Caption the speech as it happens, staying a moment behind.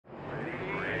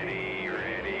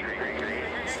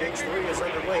Stage 3 is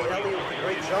underway. Elliott with a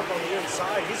great jump on the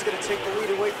inside. He's going to take the lead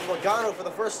away from Logano for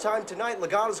the first time tonight.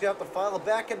 Logano's going to have to file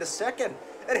back into second.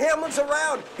 And Hamlin's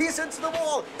around. He's into the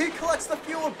wall. He collects the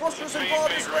fuel. Buescher's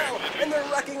involved as well. And they're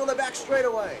wrecking on the back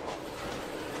straightaway.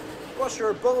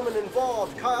 Buescher, Bowman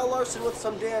involved. Kyle Larson with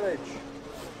some damage.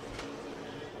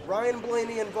 Ryan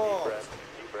Blaney involved.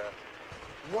 Deep breath.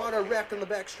 What a wreck on the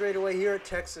back straightaway here at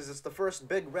Texas. It's the first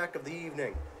big wreck of the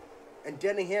evening. And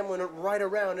Denny Hamlin went right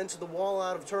around into the wall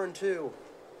out of turn 2.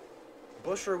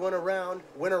 Buescher went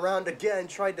around again,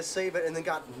 tried to save it, and then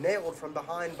got nailed from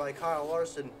behind by Kyle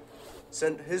Larson.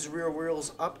 Sent his rear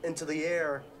wheels up into the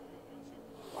air.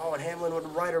 Oh, and Hamlin went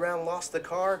right around, lost the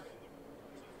car.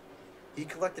 He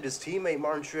collected his teammate,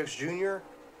 Martin Truex Jr.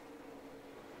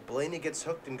 Blaney gets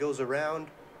hooked and goes around.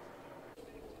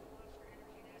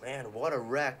 Man, what a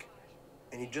wreck.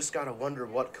 And you just gotta wonder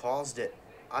what caused it.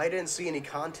 I didn't see any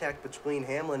contact between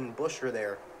Hamlin and Buescher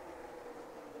there.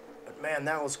 But man,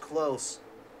 that was close.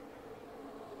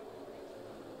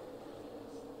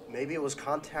 Maybe it was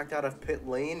contact out of pit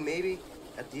lane, maybe?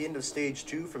 At the end of stage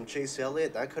 2 from Chase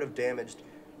Elliott. That could have damaged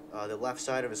the left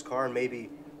side of his car and maybe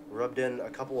rubbed in a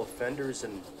couple of fenders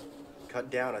and cut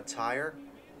down a tire.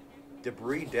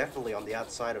 Debris definitely on the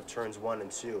outside of turns 1 and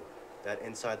 2. That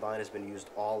inside line has been used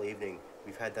all evening.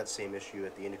 We've had that same issue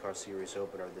at the IndyCar Series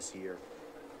opener this year.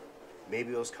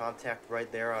 Maybe it was contact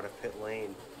right there out of pit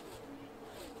lane.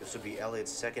 This would be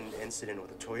Elliott's second incident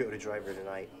with a Toyota driver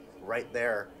tonight. Right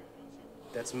there.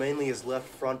 That's mainly his left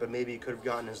front, but maybe he could have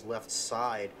gotten his left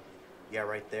side. Yeah,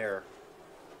 right there.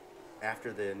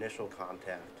 After the initial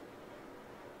contact.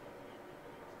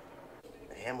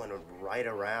 Hamlin went right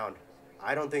around.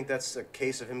 I don't think that's a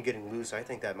case of him getting loose. I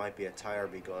think that might be a tire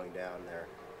be going down there.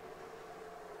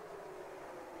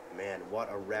 Man, what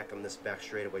a wreck on this back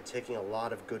straightaway. Taking a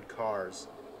lot of good cars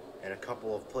and a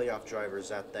couple of playoff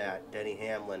drivers at that. Denny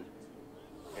Hamlin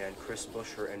and Chris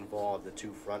Buescher involved, the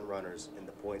two front runners in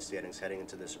the point standings heading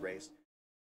into this race.